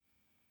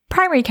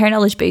Primary Care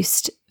Knowledge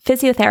Boost,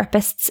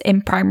 Physiotherapists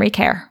in Primary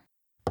Care.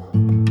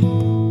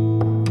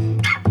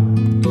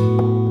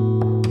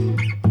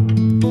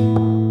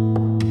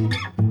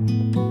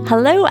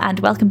 Hello and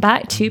welcome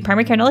back to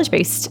Primary Care Knowledge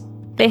Boost.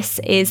 This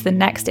is the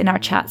next in our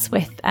chats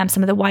with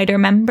some of the wider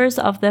members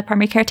of the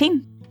primary care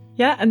team.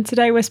 Yeah, and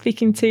today we're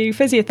speaking to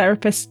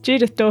physiotherapists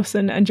Judith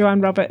Dawson and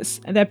Joanne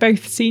Roberts. They're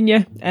both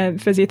senior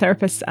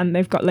physiotherapists and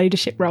they've got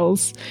leadership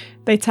roles.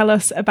 They tell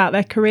us about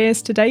their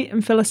careers to date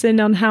and fill us in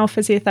on how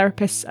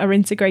physiotherapists are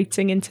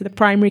integrating into the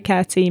primary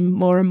care team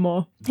more and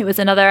more. It was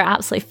another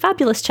absolutely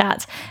fabulous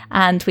chat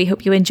and we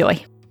hope you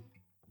enjoy.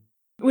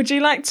 Would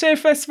you like to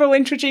first of all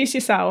introduce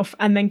yourself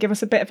and then give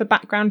us a bit of a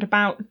background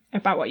about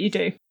what you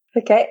do?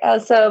 Okay,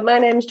 so my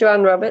name's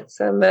Joanne Roberts.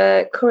 I'm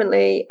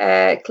currently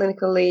a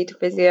clinical lead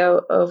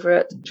physio over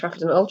at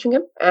Trafford and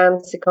Altrincham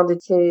and seconded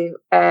to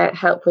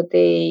help with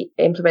the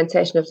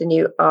implementation of the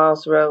new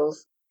R's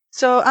roles.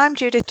 So I'm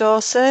Judith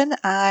Dawson.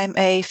 I'm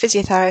a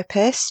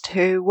physiotherapist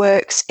who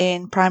works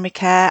in primary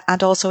care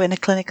and also in a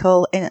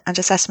clinical and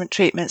assessment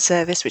treatment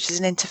service, which is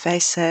an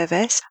interface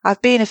service.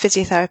 I've been a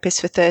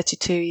physiotherapist for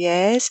 32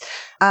 years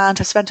and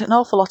have spent an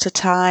awful lot of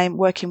time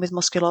working with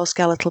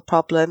musculoskeletal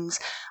problems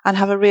and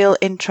have a real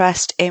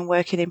interest in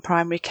working in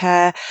primary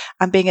care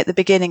and being at the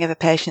beginning of a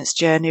patient's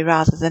journey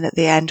rather than at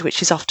the end,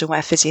 which is often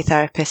where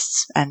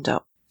physiotherapists end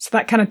up. So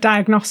that kind of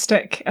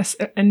diagnostic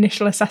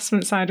initial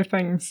assessment side of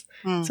things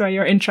is where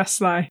your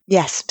interests lie.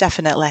 Yes,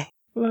 definitely.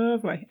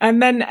 Lovely.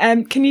 And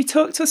then can you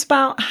talk to us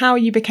about how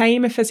you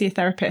became a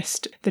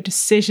physiotherapist, the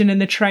decision and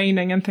the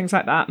training and things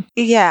like that?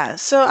 Yeah,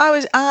 so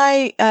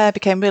I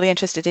became really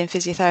interested in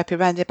physiotherapy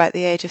around about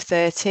the age of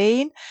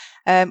 13.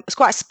 I was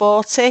quite a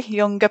sporty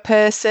younger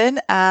person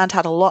and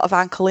had a lot of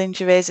ankle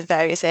injuries and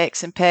various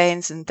aches and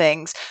pains and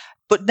things,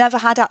 but never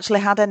had actually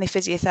had any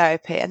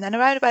physiotherapy. And then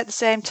around about the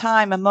same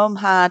time, my mum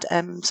had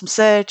some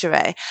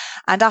surgery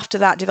and after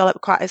that developed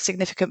quite a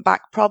significant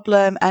back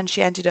problem and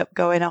she ended up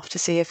going off to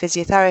see a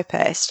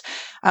physiotherapist.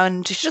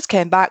 And she just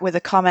came back with a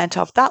comment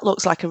of, that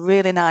looks like a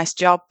really nice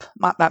job,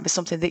 might be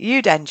something that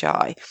you'd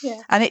enjoy.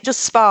 Yeah. And it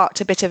just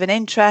sparked a bit of an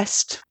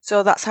interest.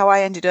 So that's how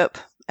I ended up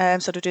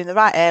sort of doing the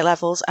right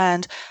A-levels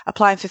and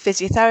applying for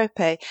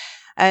physiotherapy.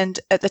 And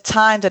at the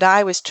time that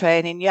I was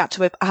training, you had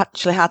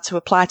to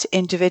apply to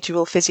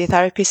individual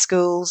physiotherapy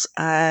schools,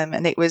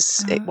 and it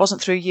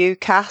wasn't through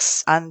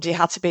UCAS, and you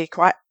had to be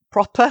quite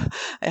proper.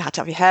 You had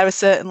to have your hair a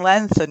certain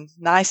length and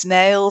nice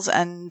nails,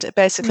 and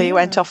basically you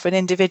went off for an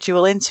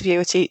individual interview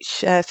at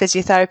each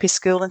physiotherapy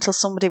school until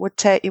somebody would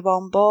take you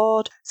on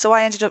board. So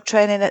I ended up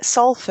training at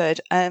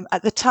Salford.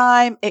 At the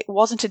time, it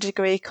wasn't a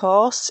degree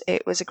course,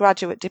 it was a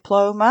graduate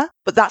diploma,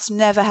 but that's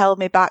never held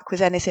me back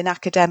with anything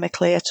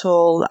academically at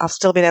all. I've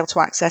still been able to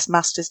access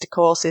master's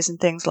courses and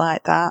things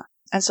like that.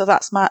 And so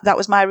that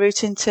was my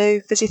route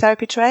into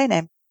physiotherapy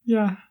training.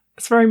 Yeah.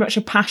 It's very much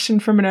a passion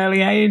from an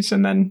early age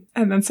and then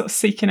sort of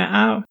seeking it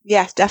out.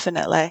 Yes,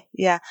 definitely.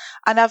 Yeah.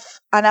 And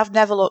I've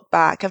never looked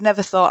back. I've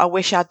never thought I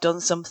wish I'd done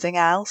something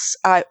else.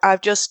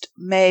 I've just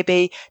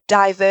maybe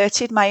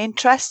diverted my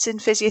interests in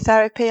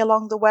physiotherapy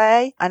along the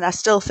way. And I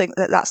still think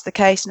that that's the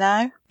case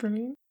now.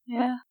 Brilliant.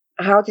 Yeah.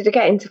 How did you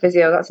get into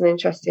physio? That's an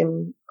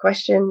interesting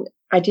question.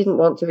 I didn't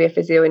want to be a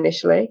physio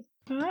initially.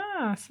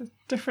 So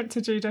different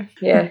to Judith.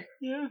 Yeah.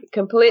 Yeah.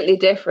 Completely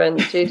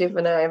different. Judith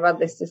and I have had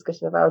this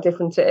discussion of how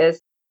different it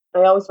is.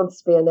 I always wanted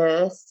to be a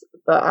nurse,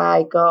 but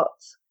I got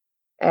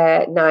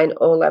 9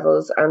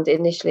 O-levels and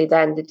initially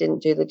then they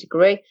didn't do the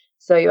degree.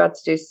 So you had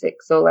to do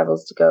 6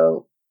 O-levels to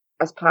go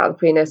as part of the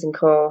pre-nursing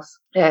course,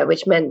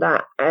 which meant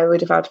that I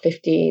would have had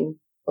 15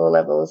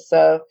 O-levels.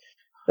 So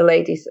the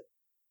ladies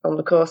on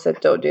the course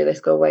said, don't do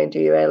this, go away and do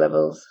your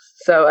A-levels.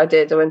 So I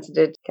did. I went and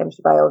did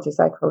chemistry, biology,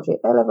 psychology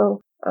A-level.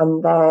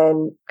 And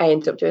then I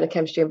ended up doing a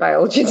chemistry and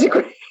biology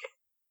degree.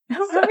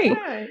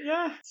 Right.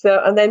 Yeah.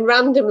 So, and then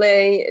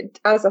randomly,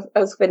 as I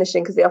was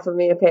finishing, because they offered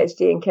me a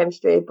PhD in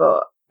chemistry,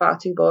 but far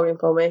too boring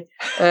for me.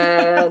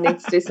 I need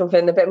to do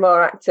something a bit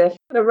more active.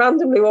 And I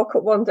randomly woke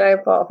up one day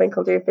and thought, I think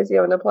I'll do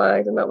physio and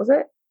applied, and that was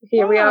it.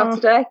 Here we are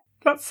today.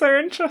 That's so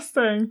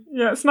interesting.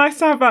 Yeah, it's nice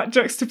to have that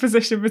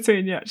juxtaposition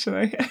between you,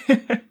 actually.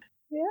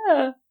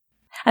 Yeah.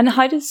 And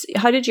how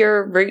did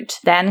your route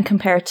then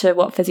compare to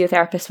what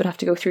physiotherapists would have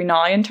to go through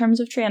now in terms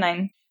of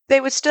training? They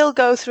would still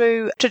go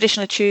through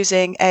traditionally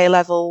choosing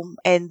A-level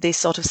in these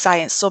sort of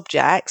science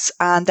subjects,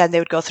 and then they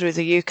would go through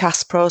the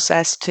UCAS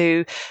process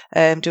to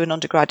do an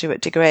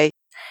undergraduate degree.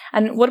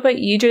 And what about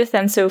you, Judith,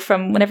 then? So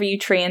from whenever you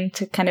trained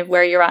to kind of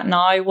where you're at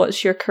now,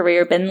 what's your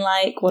career been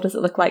like? What does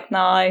it look like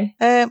now?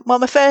 Well,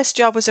 my first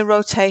job was a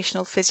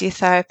rotational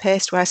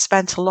physiotherapist where I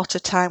spent a lot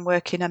of time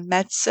working in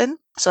medicine.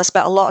 So I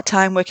spent a lot of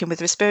time working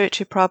with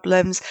respiratory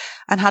problems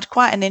and had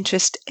quite an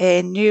interest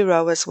in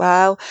neuro as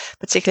well,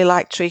 particularly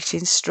like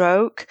treating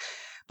stroke,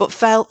 but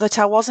felt that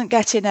I wasn't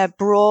getting a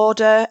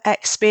broader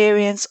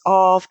experience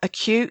of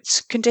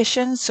acute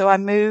conditions. So I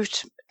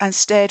moved and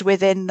stayed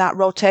within that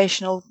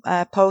rotational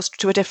post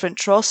to a different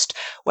trust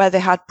where they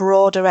had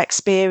broader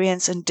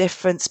experience and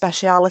different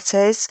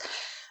specialities.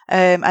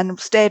 and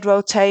stayed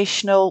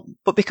rotational,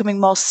 but becoming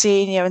more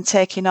senior and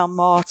taking on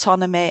more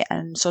autonomy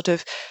and sort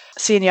of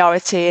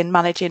seniority in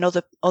managing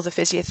other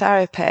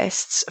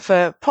physiotherapists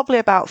for probably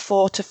about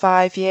 4 to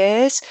 5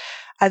 years.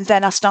 And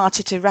then I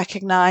started to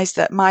recognise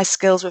that my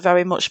skills were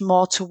very much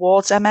more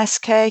towards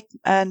MSK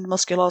and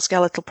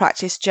musculoskeletal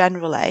practice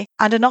generally.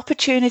 And an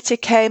opportunity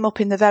came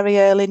up in the very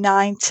early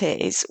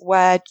 90s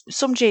where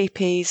some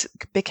GPs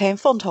became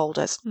fund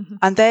holders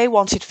and they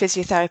wanted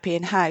physiotherapy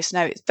in-house.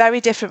 Now, it's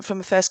very different from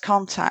a first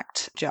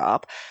contact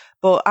job,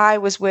 but I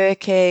was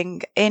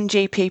working in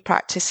GP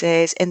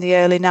practices in the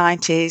early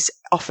 90s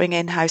offering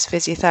in-house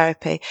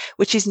physiotherapy,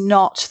 which is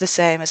not the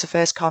same as a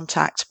first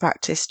contact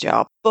practice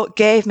job, but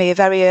gave me a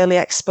very early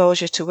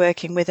exposure to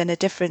working within a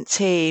different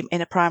team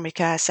in a primary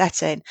care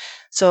setting.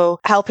 So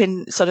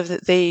helping sort of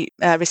the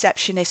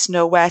receptionists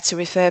know where to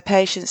refer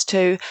patients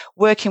to,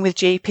 working with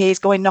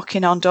GPs, going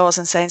knocking on doors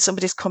and saying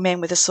somebody's come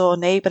in with a sore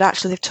knee, but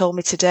actually they've told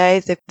me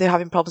today they're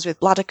having problems with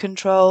bladder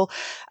control,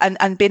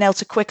 and being able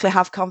to quickly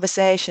have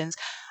conversations.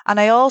 And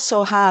I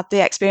also had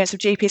the experience of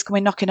GPs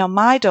coming knocking on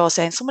my door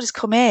saying, somebody's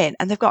come in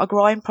and they've got a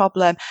groin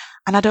problem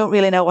and I don't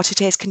really know what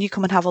it is. Can you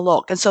come and have a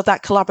look? And so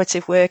that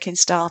collaborative working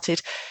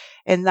started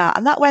in that.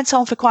 And that went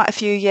on for quite a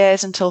few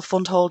years until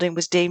fund holding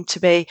was deemed to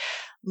be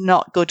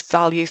not good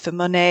value for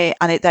money,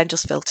 and it then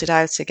just filtered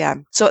out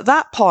again. So at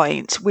that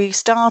point, we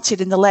started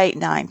in the late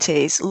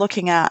 90s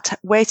looking at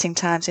waiting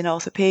times in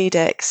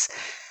orthopaedics.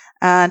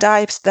 And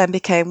I then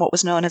became what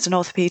was known as an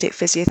orthopaedic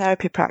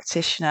physiotherapy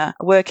practitioner,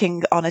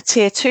 working on a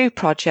tier 2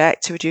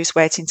 project to reduce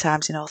waiting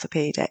times in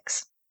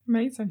orthopaedics.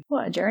 Amazing.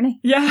 What a journey.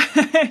 Yeah.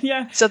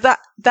 Yeah. So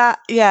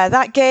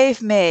that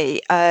gave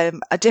me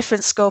a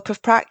different scope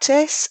of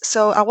practice.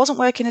 So I wasn't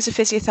working as a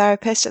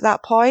physiotherapist at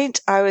that point.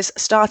 I was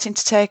starting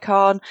to take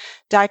on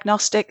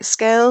diagnostic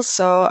skills.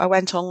 So I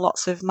went on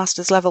lots of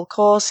master's level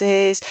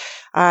courses.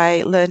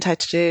 I learned how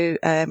to do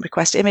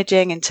request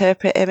imaging,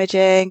 interpret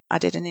imaging. I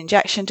did an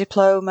injection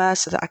diploma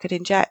so that I could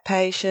inject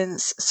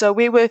patients. So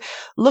we were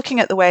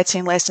looking at the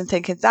waiting list and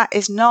thinking that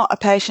is not a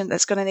patient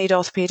that's going to need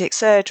orthopaedic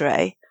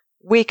surgery.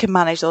 We can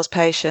manage those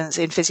patients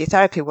in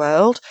physiotherapy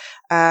world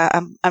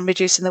and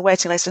reducing the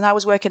waiting list. And I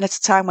was working at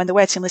a time when the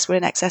waiting lists were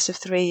in excess of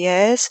 3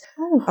 years.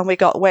 Oh. And we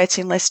got the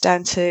waiting list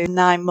down to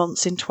 9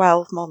 months in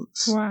 12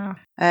 months. Wow.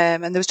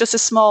 And there was just a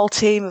small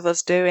team of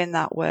us doing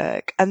that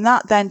work. And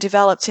that then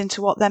developed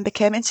into what then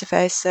became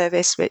Interface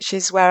Service, which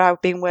is where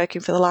I've been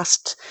working for the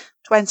last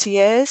 20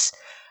 years.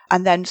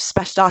 And then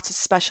started to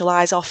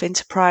specialise off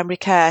into primary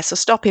care. So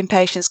stopping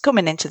patients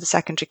coming into the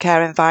secondary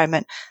care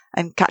environment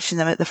and catching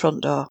them at the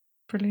front door.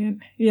 Brilliant.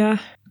 Yeah.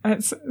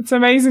 It's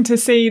amazing to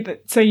see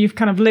that. So you've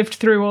kind of lived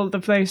through all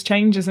of those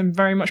changes and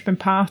very much been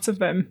part of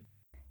them.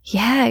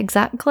 Yeah,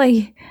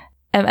 exactly.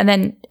 And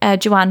then,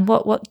 Joanne,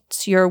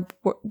 what's your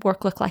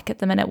work look like at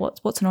the minute?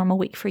 What's a normal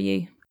week for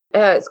you?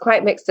 It's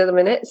quite mixed at the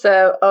minute.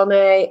 So on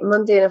a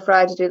Monday and a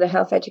Friday, I do the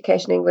Health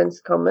Education England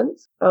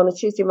secondments. On a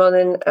Tuesday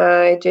morning,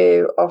 I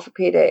do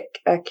orthopaedic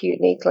acute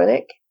knee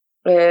clinic.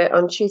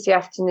 On Tuesday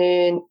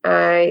afternoon,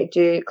 I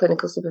do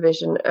clinical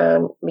supervision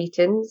and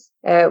meetings.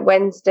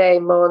 Wednesday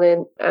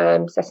morning,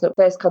 I'm setting up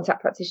first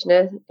contact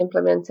practitioner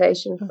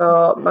implementation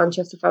for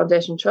Manchester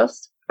Foundation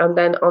Trust. And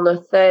then on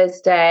a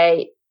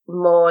Thursday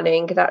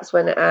morning, that's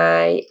when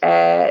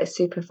I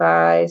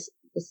supervise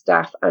the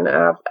staff and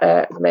have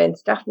the main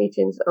staff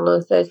meetings. And on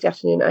a Thursday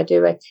afternoon, I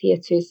do a tier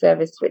 2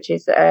 service, which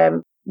is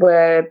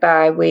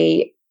whereby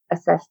we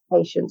assess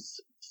patients,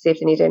 see if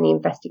they need any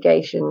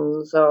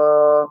investigations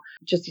or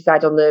just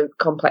decide on the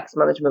complex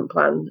management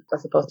plan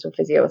as opposed to a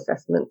physio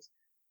assessment.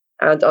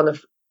 And on a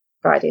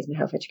Friday is my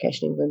Health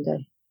Education England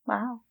day.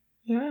 Wow.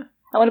 Yeah.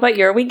 And what about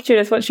your week,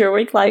 Judith? What's your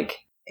week like?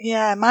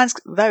 Yeah, mine's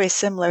very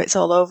similar. It's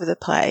all over the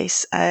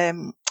place.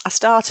 I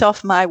start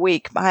off my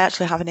week, I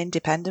actually have an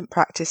independent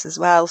practice as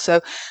well. So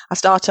I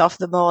start off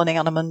the morning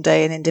on a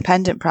Monday in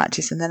independent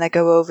practice, and then I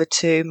go over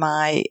to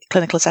my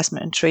clinical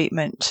assessment and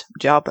treatment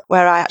job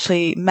where I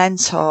actually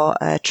mentor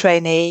a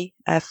trainee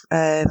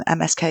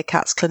MSK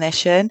CATS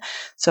clinician.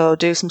 So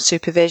do some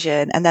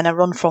supervision, and then I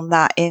run from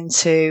that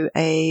into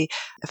a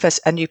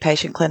new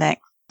patient clinic.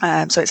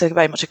 So it's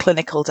very much a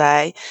clinical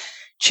day.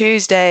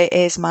 Tuesday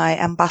is my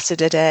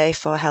ambassador day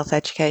for Health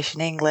Education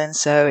England.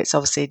 So it's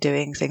obviously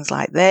doing things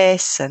like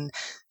this and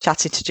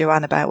chatting to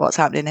Joanne about what's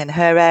happening in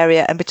her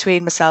area. And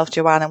between myself,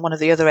 Joanne, and one of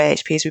the other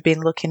AHPs, we've been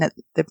looking at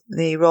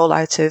the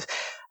rollout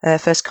of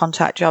first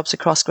contact jobs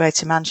across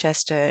Greater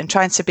Manchester and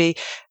trying to be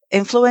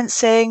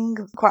influencing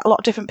quite a lot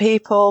of different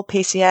people,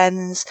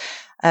 PCNs,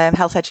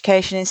 health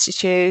education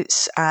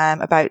institutes,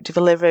 about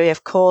delivery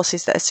of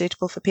courses that are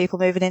suitable for people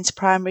moving into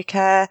primary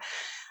care.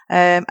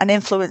 And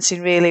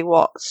influencing really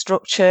what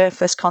structure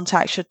first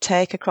contact should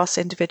take across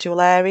individual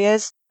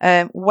areas.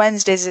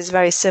 Wednesdays is a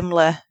very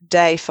similar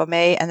day for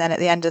me. And then at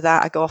the end of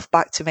that, I go off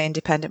back to my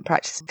independent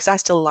practice because I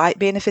still like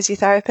being a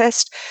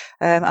physiotherapist.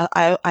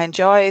 I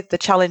enjoy the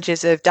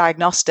challenges of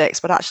diagnostics,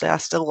 but actually I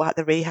still like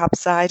the rehab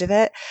side of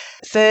it.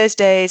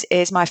 Thursdays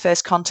is my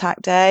first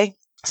contact day.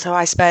 So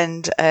I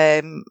spend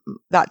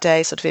that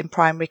day sort of in a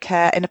primary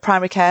care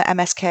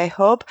MSK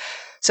hub.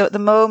 So at the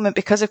moment,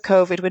 because of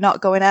COVID, we're not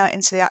going out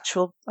into the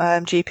actual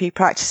GP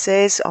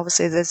practices.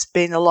 Obviously, there's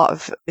been a lot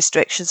of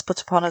restrictions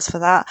put upon us for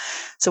that.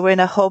 So we're in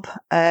a hub,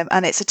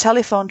 and it's a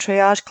telephone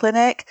triage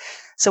clinic.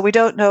 So we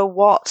don't know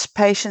what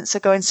patients are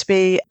going to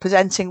be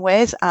presenting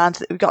with, and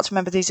we've got to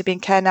remember these are being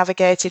care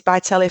navigated by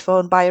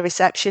telephone by a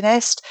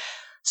receptionist.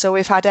 So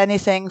we've had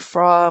anything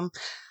from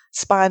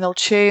spinal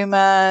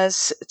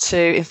tumours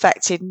to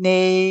infected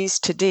knees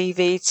to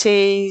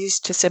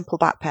DVTs to simple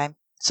back pain.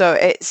 So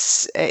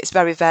it's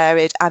very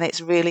varied and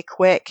it's really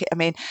quick. I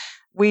mean,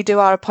 we do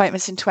our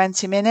appointments in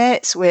 20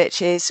 minutes,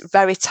 which is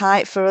very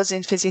tight for us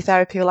in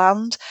physiotherapy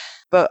land.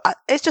 But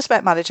it's just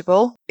about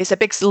manageable. It's a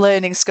big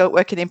learning scope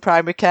working in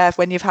primary care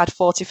when you've had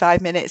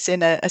 45 minutes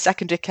in a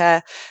secondary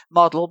care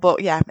model.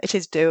 But yeah, it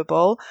is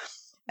doable.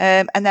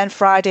 And then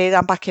Friday,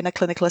 I'm back in a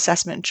clinical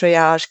assessment and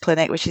triage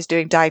clinic, which is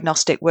doing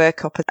diagnostic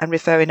workup and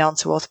referring on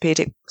to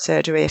orthopaedic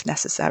surgery if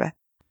necessary.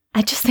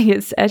 I just think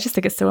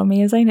it's so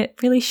amazing. It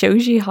really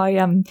shows you how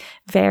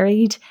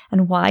varied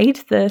and wide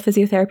the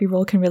physiotherapy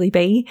role can really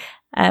be,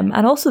 and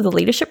also the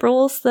leadership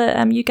roles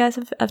that you guys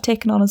have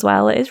taken on as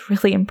well. It is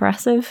really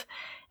impressive.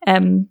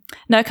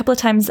 Now, a couple of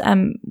times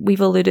we've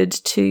alluded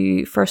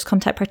to first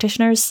contact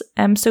practitioners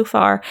so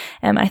far.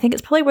 I think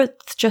it's probably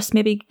worth just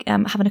maybe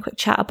having a quick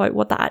chat about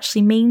what that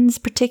actually means,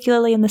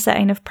 particularly in the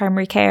setting of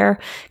primary care,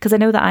 because I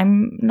know that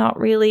I'm not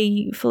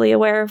really fully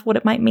aware of what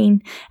it might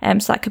mean.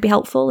 So that could be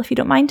helpful if you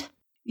don't mind.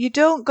 You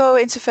don't go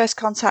into first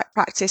contact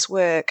practice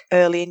work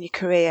early in your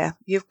career.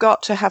 You've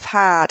got to have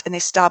had an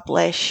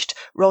established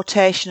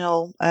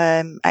rotational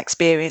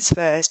experience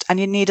first, and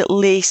you need at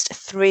least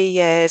 3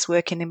 years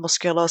working in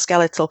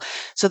musculoskeletal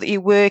so that you're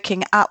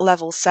working at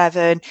level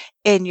 7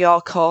 in your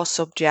core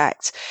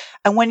subject.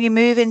 And when you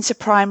move into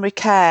primary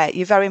care,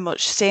 you're very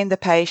much seeing the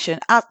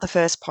patient at the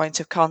first point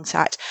of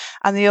contact,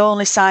 and the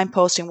only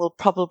signposting will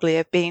probably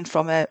have been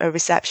from a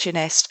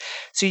receptionist.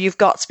 So you've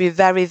got to be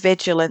very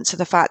vigilant to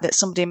the fact that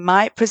somebody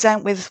might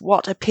present with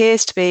what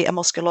appears to be a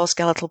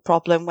musculoskeletal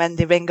problem when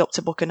they ring up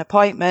to book an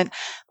appointment.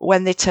 But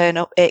when they turn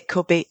up, it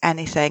could be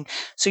anything.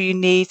 So you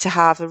need to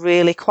have a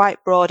really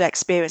quite broad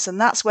experience, and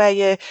that's where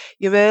your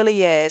early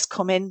years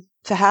come in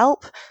to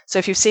help. So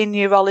if you've seen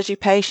neurology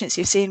patients,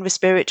 you've seen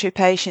respiratory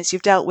patients,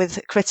 you've dealt with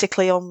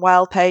critically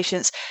unwell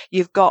patients,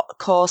 you've got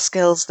core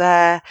skills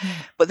there,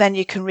 but then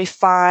you can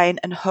refine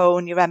and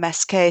hone your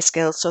MSK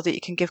skills so that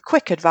you can give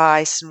quick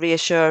advice and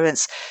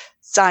reassurance,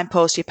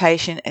 signpost your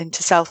patient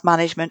into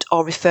self-management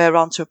or refer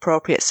on to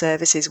appropriate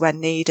services when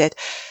needed.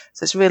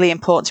 So it's really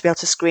important to be able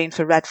to screen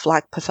for red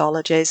flag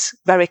pathologies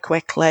very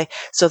quickly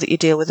so that you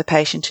deal with the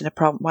patient in a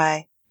prompt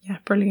way. Yeah,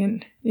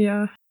 brilliant.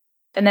 Yeah.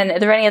 And then, are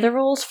there any other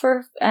roles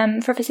for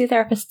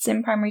physiotherapists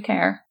in primary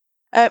care?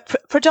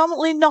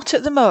 Predominantly not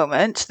at the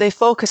moment. The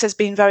focus has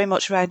been very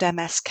much around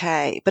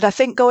MSK, but I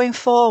think going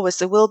forwards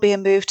there will be a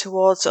move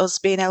towards us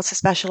being able to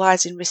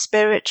specialise in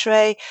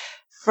respiratory,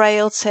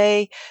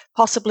 frailty,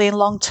 possibly in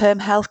long-term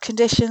health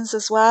conditions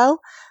as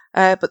well.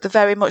 But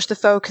very much the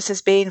focus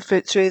has been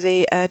through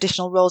the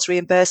additional roles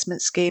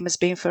reimbursement scheme has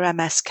been for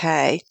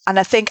MSK. And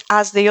I think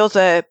as the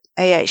other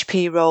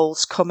AHP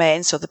roles come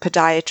in, so the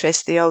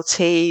podiatrists, the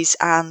OTs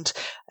and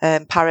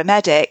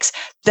paramedics,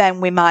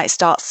 then we might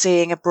start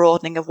seeing a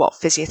broadening of what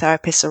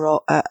physiotherapists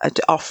are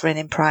offering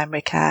in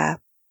primary care.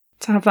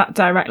 To have that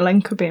direct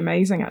link would be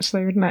amazing,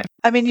 actually, wouldn't it?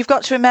 I mean, you've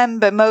got to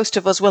remember most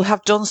of us will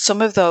have done some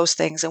of those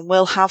things and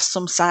will have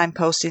some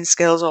signposting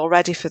skills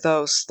already for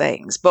those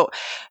things. But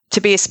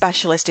to be a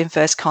specialist in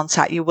first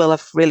contact, you will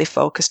have really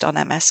focused on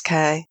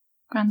MSK.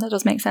 Grand, that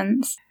does make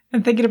sense.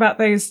 And thinking about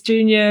those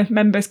junior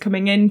members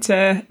coming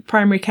into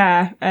primary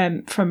care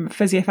from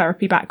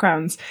physiotherapy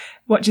backgrounds,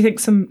 what do you think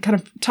some kind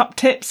of top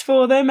tips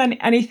for them?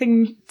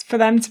 Anything for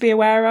them to be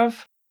aware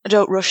of?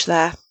 Don't rush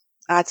there,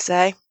 I'd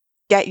say.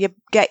 Get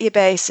your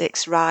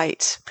basics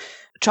right.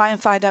 Try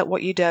and find out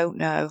what you don't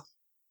know.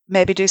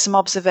 Maybe do some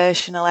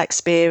observational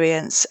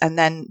experience and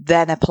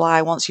then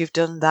apply once you've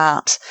done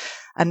that,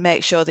 and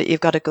make sure that you've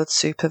got a good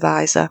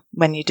supervisor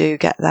when you do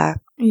get there.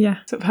 Yeah,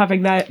 sort of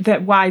having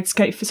that wide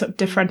scope for sort of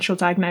differential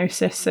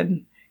diagnosis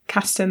and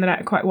casting the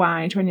net quite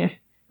wide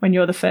when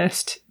you're the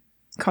first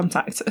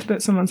contact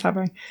that someone's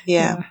having.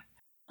 Yeah.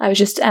 I was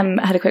just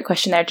had a quick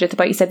question there, Judith,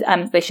 about you said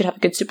they should have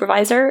a good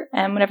supervisor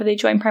whenever they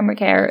join primary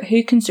care.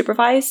 Who can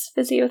supervise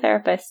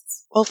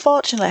physiotherapists? Well,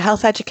 fortunately,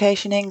 Health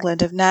Education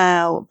England have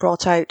now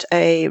brought out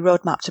a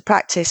roadmap to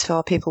practice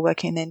for people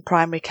working in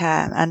primary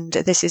care, and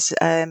this is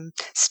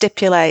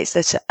stipulates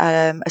that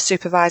a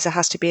supervisor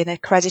has to be an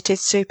accredited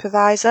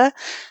supervisor.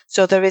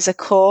 So there is a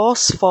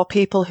course for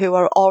people who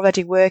are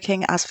already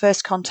working as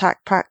first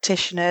contact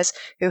practitioners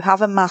who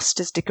have a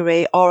master's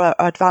degree or are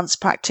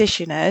advanced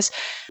practitioners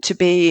to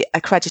be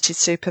accredited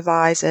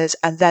supervisors,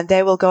 and then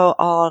they will go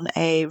on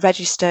a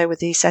register with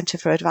the Centre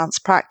for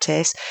Advanced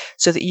Practice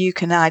so that you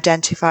can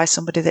identify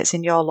somebody that's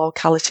in your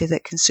locality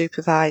that can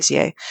supervise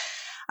you.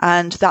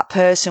 And that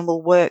person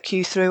will work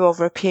you through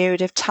over a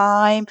period of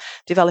time,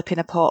 developing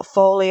a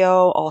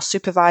portfolio or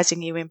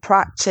supervising you in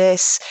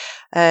practice,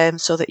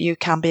 so that you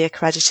can be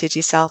accredited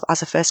yourself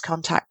as a first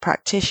contact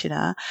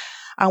practitioner.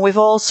 And we've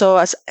also,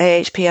 as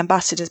AHP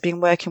ambassadors,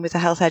 been working with the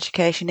health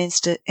education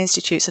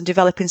institutes and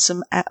developing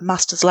some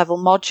master's level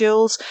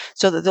modules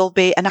so that there'll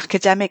be an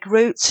academic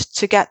route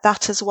to get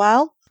that as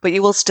well. But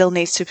you will still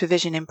need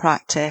supervision in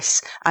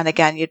practice. And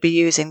again, you'd be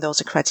using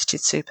those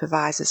accredited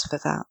supervisors for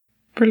that.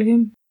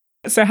 Brilliant.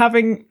 So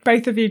having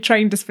both of you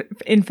trained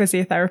in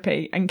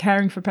physiotherapy and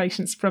caring for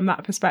patients from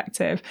that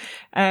perspective,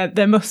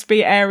 there must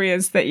be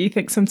areas that you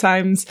think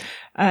sometimes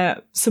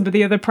some of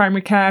the other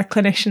primary care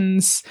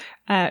clinicians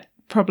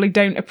probably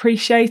don't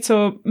appreciate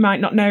or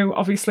might not know,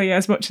 obviously,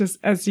 as much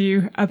as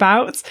you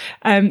about.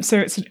 So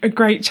it's a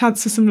great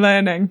chance for some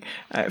learning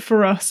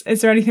for us. Is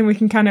there anything we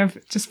can kind of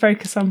just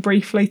focus on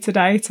briefly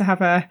today to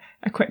have a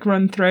quick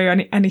run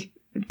through? Any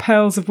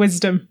pearls of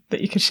wisdom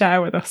that you could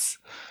share with us?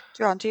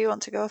 John, do you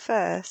want to go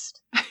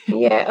first?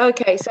 Yeah,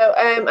 okay. So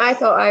I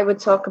thought I would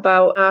talk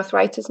about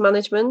arthritis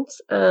management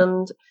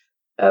and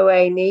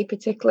OA knee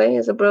particularly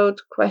as a broad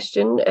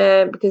question,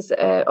 because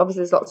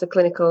obviously there's lots of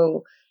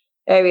clinical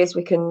areas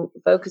we can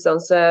focus on.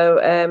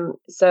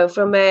 So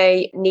from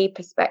a knee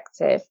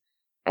perspective,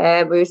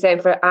 we were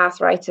saying for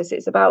arthritis,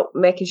 it's about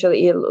making sure that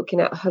you're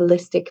looking at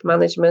holistic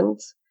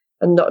management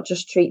and not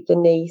just treat the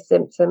knee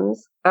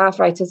symptoms.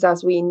 Arthritis,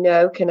 as we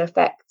know, can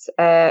affect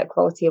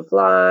quality of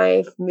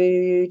life,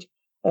 mood,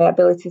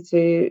 ability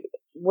to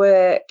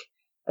work.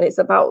 And it's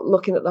about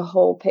looking at the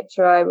whole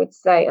picture, I would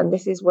say. And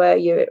this is where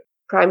your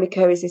primary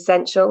care is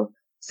essential.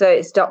 So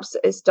it stops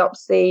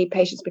the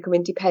patients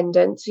becoming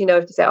dependent. You know,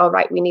 if they say, all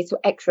right, we need to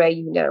x-ray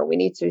you now, we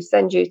need to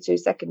send you to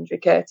secondary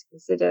care to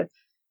consider,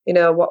 you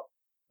know, what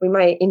we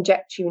might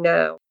inject you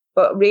now.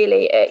 But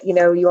really, you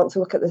know, you want to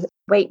look at the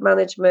weight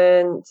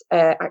management,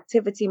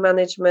 activity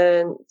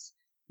management,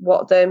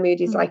 what their mood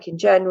is like in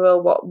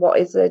general, what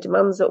is their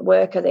demands at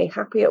work, are they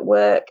happy at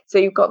work? So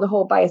you've got the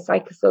whole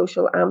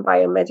biopsychosocial and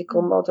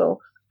biomedical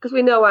model. Because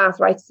we know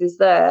arthritis is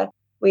there,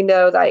 we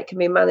know that it can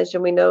be managed,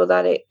 and we know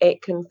that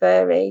it can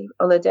vary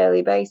on a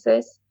daily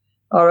basis,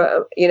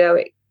 or, you know,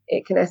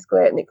 it can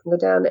escalate and it can go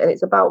down. And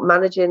it's about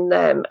managing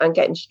them and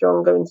getting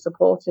stronger and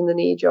supporting the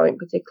knee joint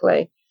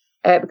particularly.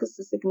 Because it's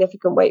a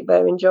significant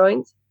weight-bearing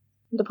joint.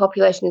 The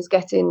population is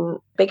getting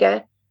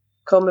bigger,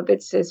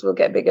 comorbidities will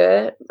get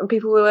bigger, and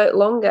people will work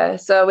longer.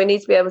 So we need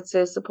to be able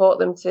to support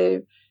them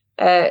to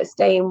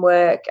stay in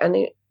work and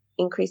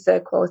increase their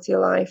quality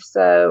of life.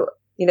 So,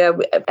 you know,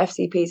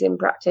 FCPs in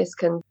practice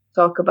can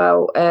talk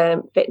about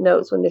fit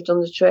notes when they've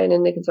done the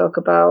training. They can talk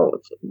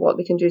about what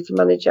they can do to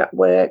manage at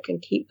work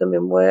and keep them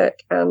in work,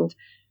 and,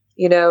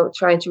 you know,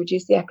 trying to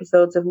reduce the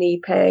episodes of knee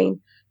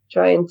pain.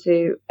 Trying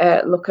to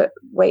look at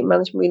weight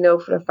management. We know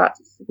for a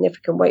fact it's a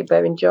significant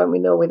weight-bearing joint. We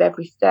know with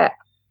every step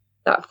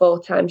that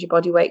 4 times your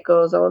body weight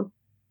goes on.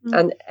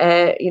 And,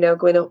 you know,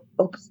 going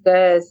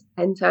upstairs,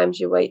 10 times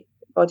your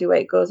body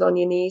weight goes on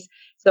your knees.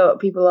 So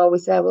people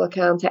always say, well, I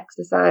can't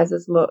exercise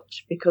as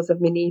much because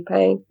of my knee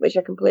pain, which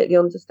I completely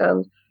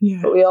understand. Yeah.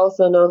 But we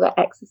also know that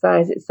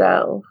exercise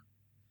itself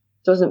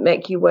doesn't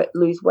make you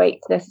lose weight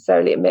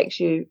necessarily. It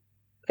makes you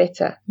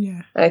fitter.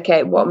 Yeah.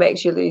 Okay. What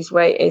makes you lose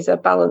weight is a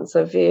balance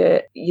of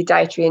your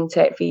dietary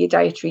intake for your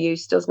dietary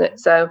use, doesn't it?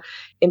 So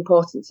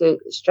important to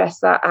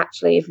stress that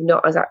actually, if you're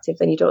not as active,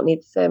 then you don't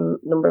need the same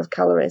number of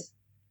calories.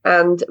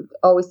 And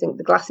always think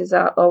the glasses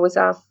are always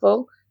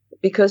full,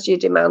 because your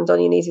demand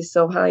on your knees is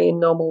so high in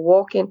normal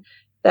walking.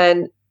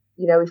 Then,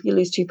 you know, if you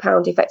lose 2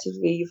 pounds,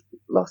 effectively you've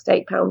lost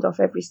 8 pounds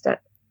off every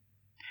step.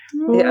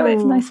 Ooh, you know,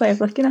 it's a nice way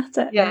of looking at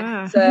it.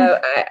 Yeah. So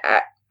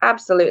I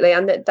absolutely,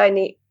 and then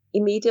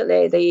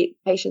immediately the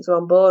patients are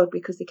on board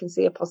because they can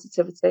see a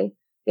positivity.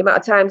 The amount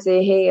of times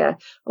they hear,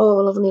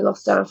 oh, I've only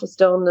lost half a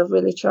stone, I've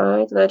really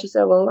tried. And I just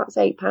say, well, that's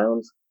 8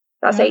 pounds.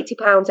 That's 80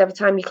 pounds every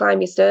time you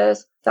climb your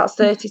stairs. That's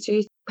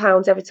 32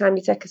 pounds every time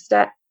you take a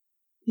step.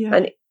 Yeah.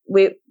 And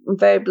we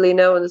invariably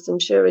know, and as I'm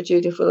sure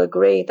Judith will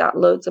agree, that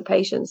loads of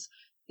patients,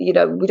 you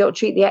know, we don't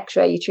treat the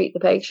x-ray, you treat the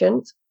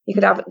patient.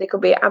 They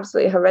could be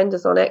absolutely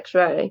horrendous on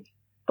x-ray,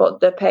 but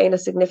their pain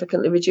is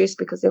significantly reduced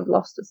because they've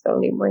lost a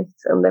stone in weight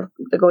and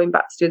they're going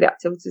back to do the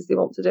activities they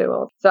want to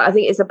do. So I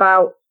think it's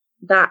about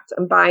that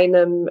and buying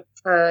them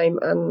time,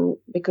 and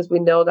because we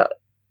know that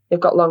they've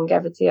got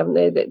longevity, haven't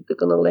they? They're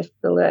going to live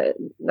till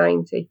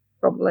 90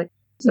 probably.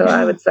 So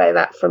I would say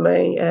that from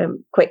a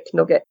quick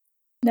nugget.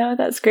 No,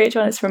 that's great,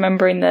 John. It's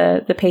remembering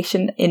the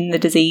patient in the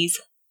disease.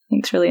 I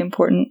think it's really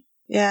important.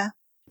 Yeah.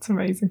 It's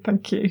amazing.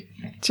 Thank you.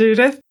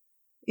 Judith?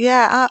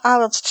 Yeah, I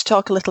wanted to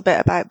talk a little bit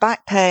about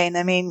back pain.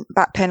 I mean,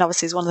 back pain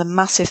obviously is one of the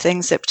massive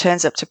things that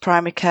turns up to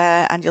primary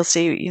care, and you'll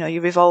see, you know,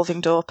 your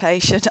revolving door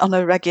patient on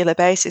a regular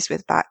basis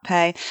with back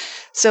pain.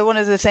 So one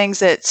of the things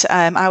that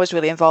I was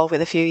really involved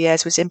with a few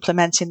years was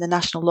implementing the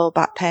National Low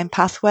Back Pain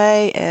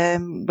Pathway,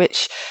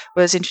 which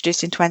was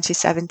introduced in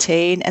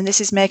 2017. And this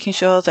is making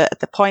sure that at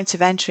the point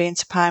of entry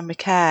into primary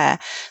care,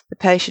 the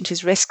patient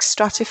is risk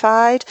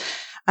stratified.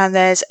 And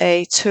there's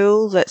a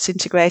tool that's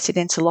integrated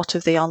into a lot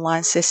of the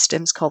online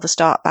systems called the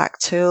Start Back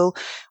tool,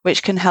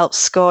 which can help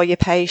score your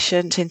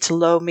patient into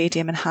low,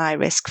 medium and high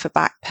risk for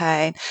back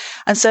pain.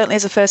 And certainly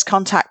as a first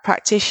contact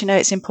practitioner,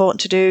 it's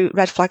important to do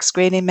red flag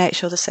screening, make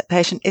sure the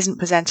patient isn't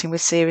presenting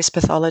with serious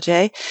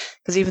pathology,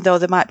 because even though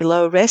they might be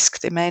low risk,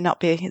 they might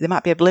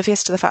be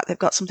oblivious to the fact they've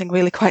got something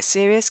really quite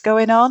serious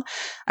going on.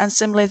 And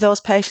similarly, those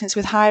patients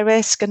with high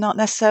risk are not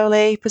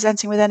necessarily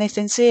presenting with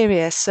anything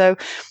serious. So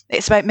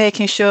it's about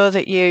making sure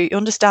that you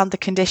understand the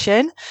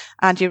condition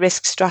and you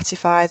risk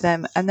stratify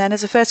them. And then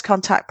as a first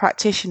contact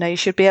practitioner, you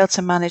should be able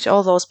to manage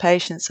all those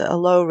patients that are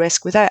low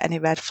risk without any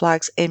red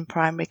flags in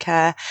primary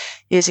care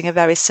using a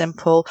very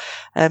simple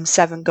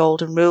 7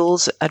 golden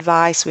rules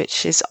advice,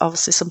 which is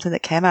obviously something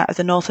that came out of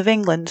the North of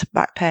England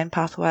back pain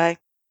pathway.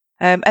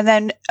 And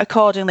then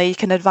accordingly, you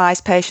can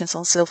advise patients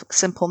on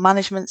simple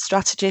management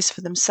strategies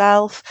for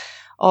themselves.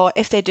 Or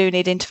if they do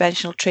need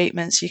interventional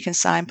treatments, you can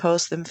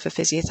signpost them for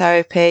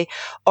physiotherapy.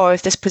 Or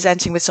if they're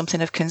presenting with something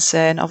of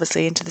concern,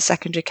 obviously into the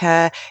secondary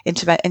care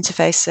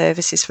interface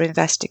services for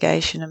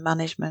investigation and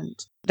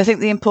management. I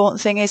think the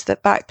important thing is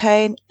that back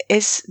pain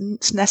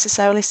isn't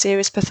necessarily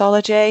serious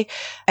pathology.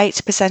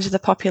 80% of the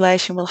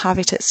population will have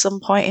it at some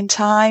point in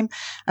time,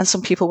 and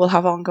some people will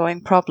have ongoing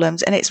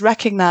problems. And it's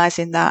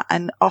recognising that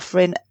and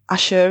offering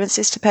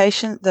assurances to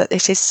patients that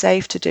it is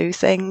safe to do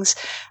things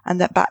and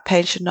that back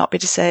pain should not be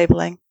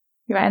disabling.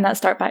 You're right, and that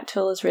Start Back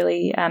tool is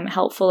really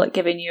helpful at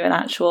giving you an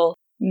actual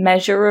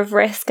measure of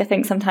risk. I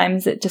think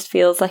sometimes it just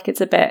feels like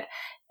it's a bit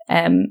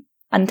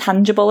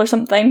intangible or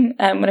something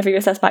whenever you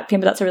assess back pain,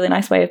 but that's a really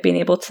nice way of being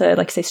able to,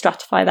 like I say,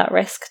 stratify that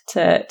risk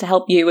to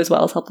help you as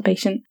well as help the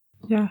patient.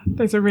 Yeah,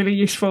 those are really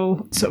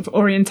useful sort of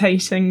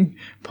orientating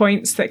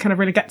points that kind of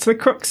really get to the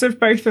crux of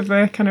both of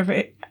the kind of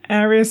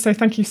areas. So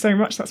thank you so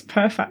much. That's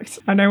perfect.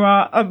 I know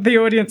the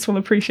audience will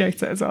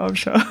appreciate it as well, I'm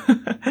sure.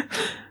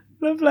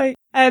 Lovely.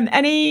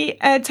 Any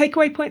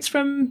takeaway points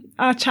from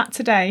our chat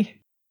today?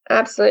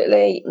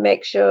 Absolutely.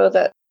 Make sure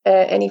that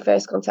any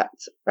first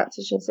contact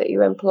practitioners that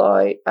you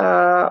employ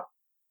are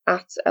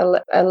at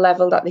a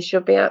level that they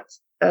should be at,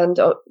 and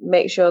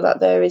make sure that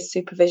there is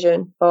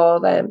supervision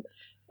for them,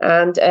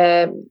 and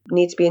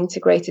need to be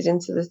integrated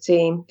into the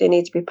team. They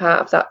need to be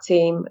part of that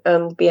team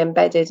and be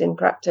embedded in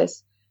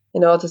practice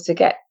in order to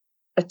get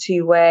a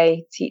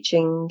two-way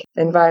teaching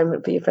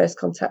environment for your first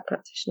contact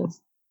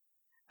practitioners.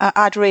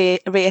 I'd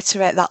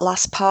reiterate that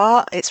last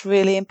part. It's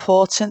really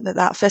important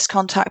that first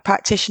contact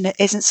practitioner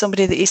isn't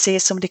somebody that you see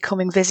as somebody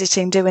coming,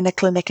 visiting, doing a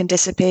clinic and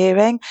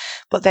disappearing,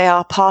 but they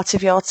are part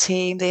of your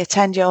team. They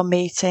attend your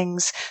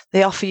meetings,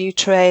 they offer you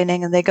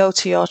training and they go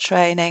to your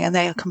training, and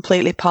they are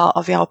completely part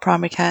of your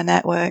primary care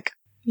network.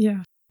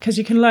 Yeah, because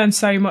you can learn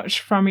so much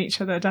from each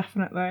other,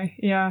 definitely.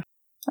 Yeah.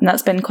 And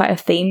that's been quite a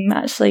theme,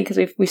 actually, because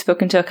we've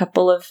spoken to a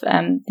couple of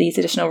these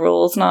additional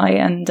roles now,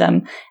 and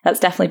that's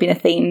definitely been a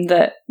theme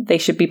that they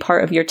should be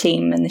part of your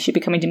team and they should be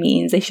coming to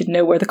meetings. They should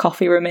know where the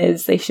coffee room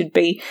is. They should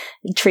be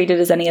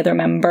treated as any other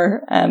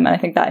member. And I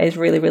think that is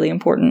really, really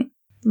important.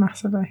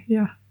 Massively,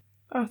 yeah.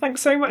 Oh, thanks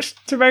so much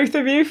to both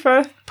of you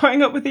for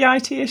putting up with the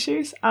IT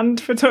issues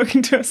and for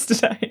talking to us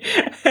today.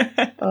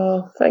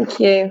 Oh, thank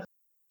you.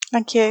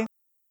 Thank you.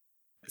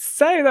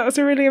 So that was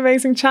a really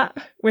amazing chat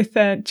with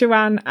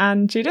Joanne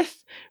and Judith.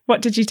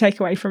 What did you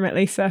take away from it,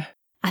 Lisa?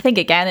 I think,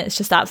 again, it's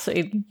just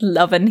absolutely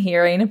loving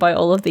hearing about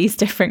all of these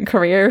different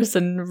careers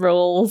and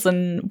roles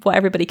and what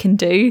everybody can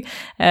do.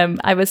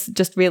 I was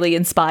just really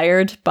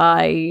inspired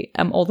by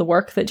all the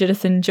work that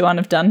Judith and Joanne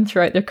have done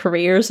throughout their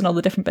careers and all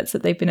the different bits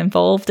that they've been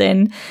involved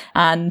in,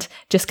 and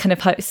just kind of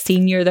how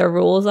senior their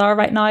roles are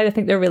right now. I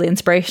think they're really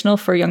inspirational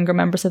for younger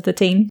members of the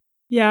team.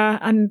 Yeah,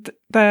 and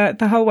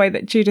the whole way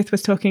that Judith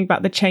was talking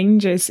about the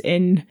changes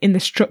in the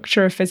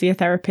structure of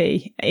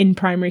physiotherapy in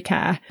primary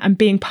care and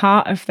being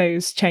part of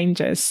those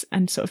changes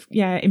and sort of,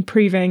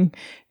 improving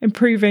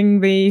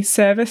the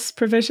service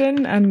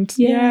provision and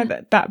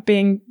that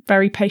being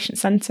very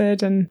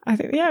patient-centred. And I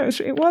think,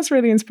 it was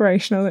really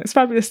inspirational. It's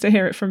fabulous to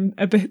hear it from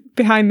a bit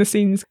behind the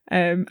scenes.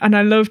 And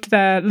I loved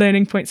their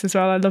learning points as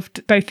well. I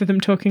loved both of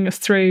them talking us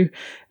through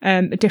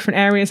the different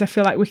areas. I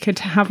feel like we could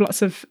have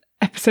lots of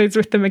episodes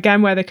with them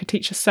again where they could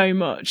teach us so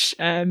much,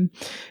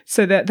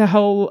 so that the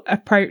whole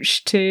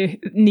approach to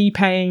knee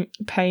pain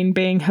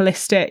being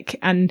holistic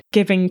and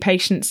giving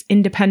patients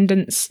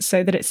independence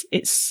so that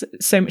it's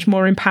so much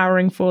more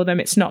empowering for them.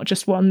 It's not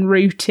just one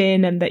route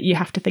in and that you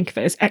have to think of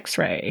it as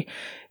x-ray,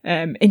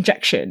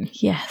 injection,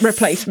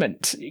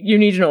 replacement. You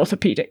need an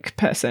orthopedic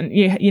person.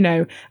 You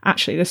know,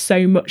 actually there's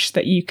so much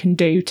that you can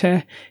do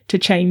to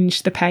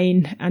change the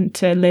pain and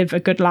to live a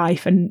good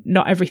life, and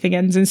not everything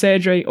ends in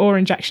surgery or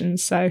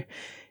injections. So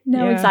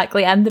no,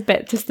 exactly. And the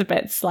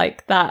bits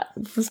like that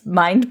was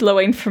mind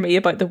blowing for me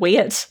about the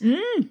weight.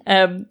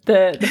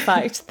 The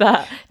fact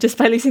that just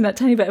by losing that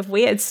tiny bit of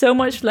weight, it's so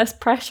much less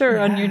pressure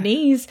on your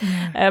knees.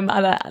 And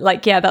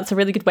that's a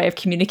really good way of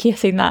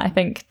communicating that, I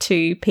think,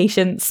 to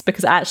patients,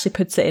 because it actually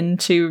puts it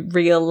into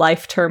real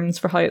life terms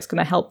for how it's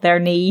going to help their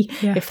knee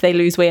if they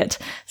lose weight.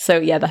 So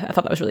I thought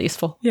that was really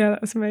useful. Yeah,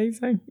 that was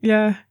amazing.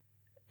 Yeah.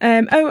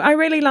 I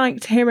really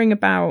liked hearing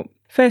about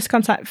first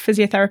contact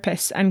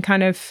physiotherapists and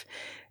kind of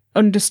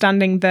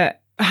understanding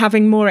that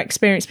having more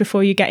experience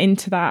before you get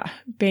into that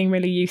being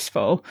really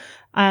useful,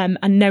 and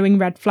knowing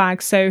red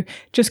flags. So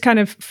just kind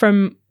of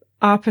from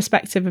our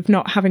perspective of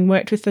not having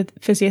worked with the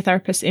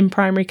physiotherapists in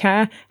primary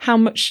care, how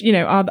much,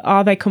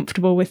 are they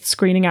comfortable with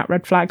screening out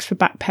red flags for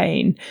back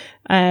pain?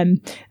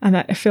 And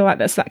I feel like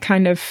that's that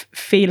kind of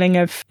feeling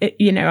of,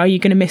 are you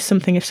going to miss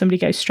something if somebody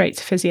goes straight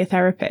to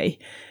physiotherapy?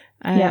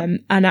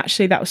 And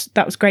actually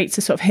that was great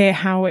to sort of hear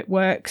how it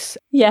works.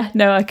 Yeah,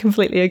 no, I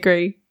completely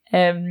agree.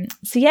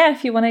 So yeah,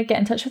 if you want to get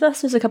in touch with us,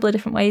 there's a couple of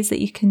different ways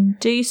that you can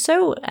do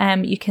so.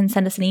 You can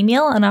send us an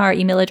email, and our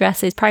email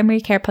address is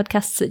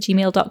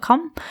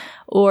primarycarepodcasts@gmail.com,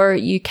 or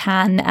you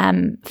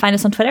can find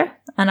us on Twitter,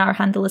 and our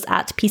handle is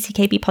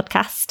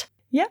 @PCKBpodcast.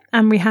 Yeah,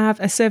 and we have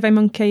a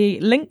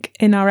SurveyMonkey link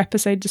in our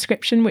episode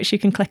description, which you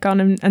can click on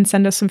and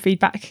send us some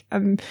feedback.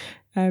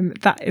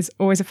 That is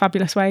always a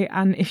fabulous way.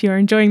 And if you're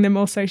enjoying them,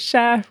 also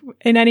share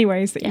in any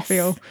ways that you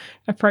feel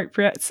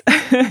appropriate,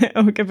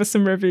 or give us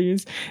some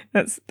reviews.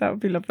 That would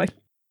be lovely.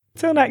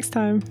 Till next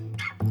time.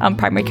 On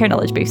Primary Care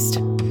Knowledge Boost.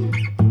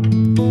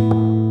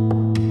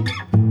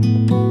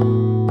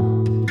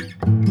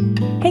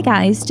 Hey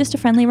guys, just a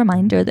friendly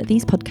reminder that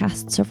these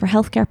podcasts are for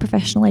healthcare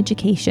professional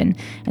education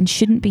and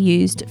shouldn't be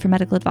used for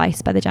medical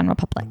advice by the general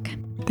public.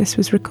 This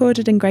was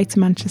recorded in Greater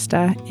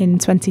Manchester in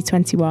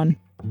 2021.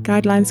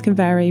 Guidelines can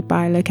vary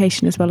by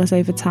location as well as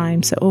over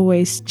time, so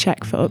always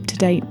check for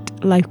up-to-date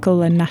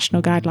local and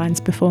national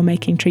guidelines before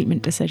making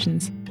treatment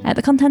decisions.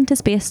 The content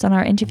is based on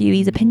our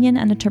interviewee's opinion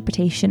and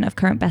interpretation of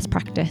current best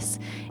practice.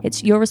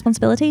 It's your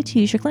responsibility to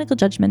use your clinical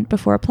judgment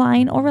before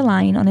applying or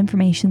relying on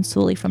information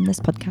solely from this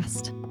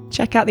podcast.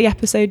 Check out the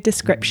episode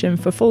description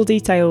for full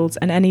details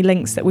and any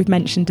links that we've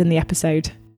mentioned in the episode.